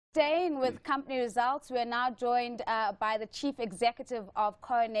Staying with company results, we're now joined by the Chief Executive of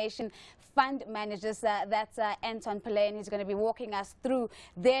Coronation Fund Managers. That's Anton Pillay, and he's going to be walking us through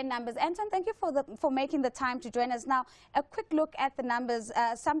their numbers. Anton, thank you for making the time to join us. Now, a quick look at the numbers.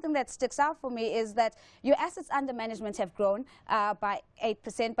 Something that sticks out for me is that your assets under management have grown by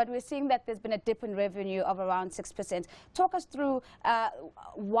 8%, but we're seeing that there's been a dip in revenue of around 6%. Talk us through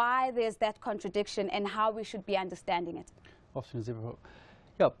why there's that contradiction and how we should be understanding it.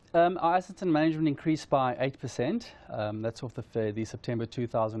 Yeah, our assets under management increased by 8%. That's off the September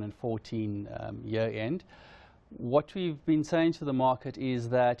 2014 year end. What we've been saying to the market is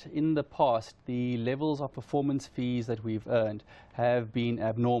that in the past, the levels of performance fees that we've earned have been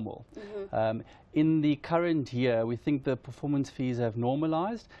abnormal. In the current year, we think the performance fees have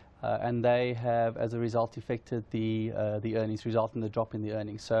normalized. And they have, as a result, affected the earnings, resulting in the drop in the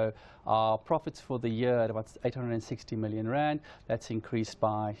earnings. So our profits for the year at about 860 million rand. That's increased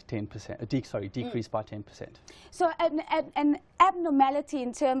by 10%. Decreased by 10%. So an abnormality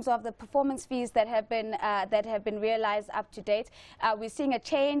in terms of the performance fees that have been realized up to date. We're seeing a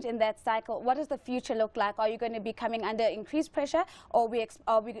change in that cycle. What does the future look like? Are you going to be coming under increased pressure, or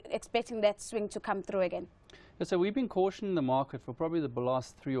are we expecting that swing to come through again? So we've been cautioning the market for probably the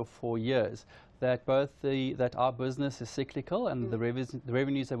last 3 or 4 years that that our business is cyclical, and the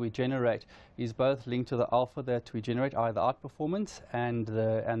revenues that we generate is both linked to the alpha that we generate, either outperformance and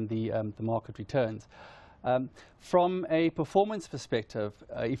the market returns. From a performance perspective,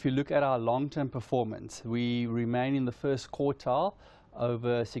 if you look at our long-term performance, we remain in the first quartile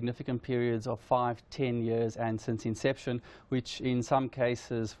over significant periods of 5, 10 years and since inception, which in some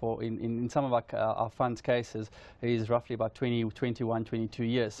cases, in some of our funds cases, is roughly about 21, 22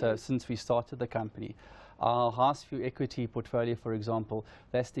 years. So since we started the company. Our highest view equity portfolio, for example,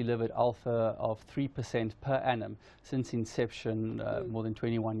 that's delivered alpha of 3% per annum since inception more than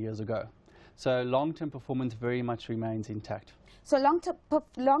 21 years ago. So long-term performance very much remains intact. So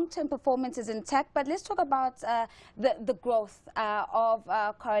long-term performance is intact, but let's talk about the growth of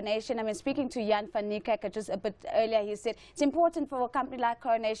Coronation. I mean, speaking to Jan van Niekerk just a bit earlier, he said it's important for a company like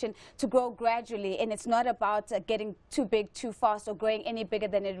Coronation to grow gradually, and it's not about getting too big too fast or growing any bigger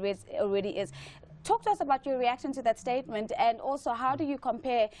than it already is. Talk to us about your reaction to that statement, and also how do you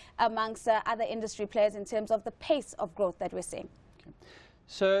compare amongst other industry players in terms of the pace of growth that we're seeing? Okay.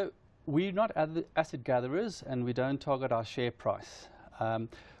 So we're not asset gatherers, and we don't target our share price. Our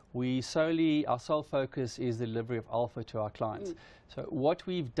sole focus is the delivery of alpha to our clients. So what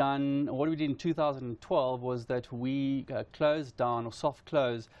we did in 2012 was that we closed down, or soft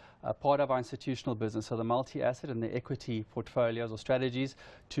close, part of our institutional business, so the multi-asset and the equity portfolios or strategies,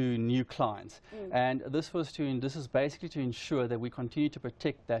 to new clients. And this is basically to ensure that we continue to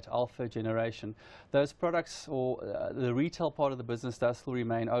protect that alpha generation. Those products, or the retail part of the business, does still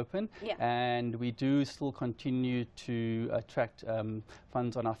remain open, and we do still continue to attract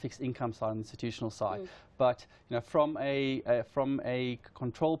funds on our fixed income side, on the institutional side. But from a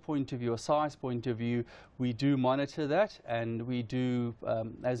control point of view, a size point of view, we do monitor that, and we do,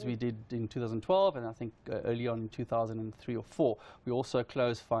 as we did in 2012, and I think early on in 2003 or 4, we also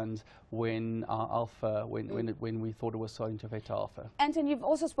closed funds when our alpha, when we thought it was starting to affect our alpha. Anton, you've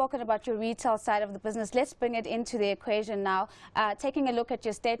also spoken about your retail side of the business. Let's bring it into the equation now. Taking a look at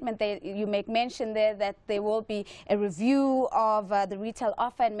your statement, you make mention there that there will be a review of the retail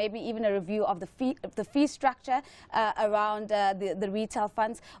offer, and maybe even a review of the fee structure around the retail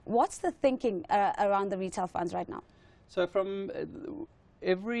funds. What's the thinking around the retail funds right now? So from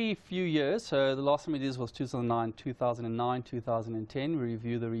every few years, so the last time we did this was 2009, 2010, we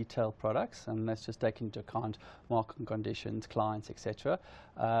review the retail products, and let's just take into account market conditions, clients, etc.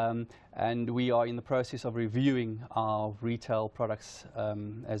 And we are in the process of reviewing our retail products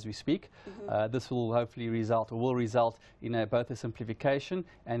as we speak. This will hopefully result in both a simplification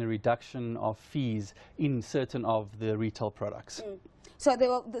and a reduction of fees in certain of the retail products. So there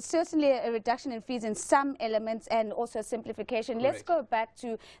will certainly a reduction in fees in some elements, and also a simplification. Correct. Let's go back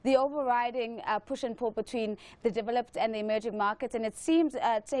to the overriding push and pull between the developed and the emerging markets. And it seems,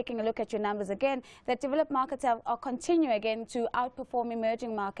 taking a look at your numbers again, that developed markets are continuing again to outperform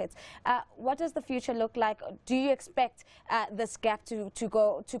emerging markets. What does the future look like? Do you expect this gap to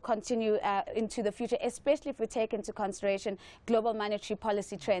continue into the future, especially if we take into consideration global monetary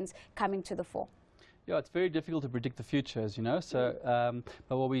policy trends coming to the fore? Yeah, it's very difficult to predict the future, as you know. So,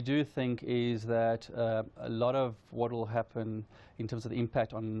 but what we do think is that a lot of what will happen in terms of the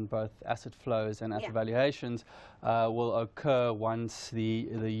impact on both asset flows and asset valuations will occur once the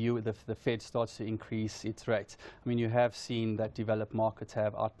Fed starts to increase its rates. I mean, you have seen that developed markets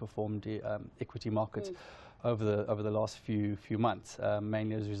have outperformed equity markets. over the last few months,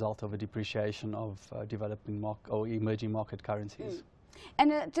 mainly as a result of a depreciation of developing or emerging market currencies.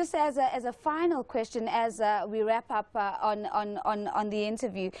 And just as a final question, as we wrap up on the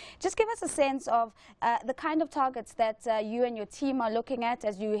interview, just give us a sense of the kind of targets that you and your team are looking at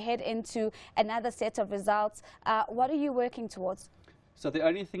as you head into another set of results. What are you working towards? So the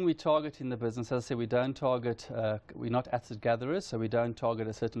only thing we target in the business, as I say, we don't target, we're not asset gatherers, so we don't target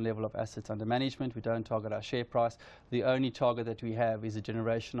a certain level of assets under management, we don't target our share price. The only target that we have is a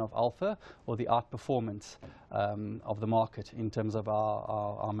generation of alpha or the outperformance of the market in terms of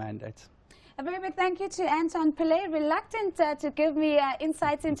our mandates. A very big thank you to Anton Pillay, reluctant to give me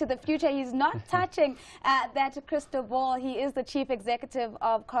insights into the future. He's not touching that crystal ball. He is the Chief Executive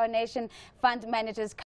of Coronation Fund Managers.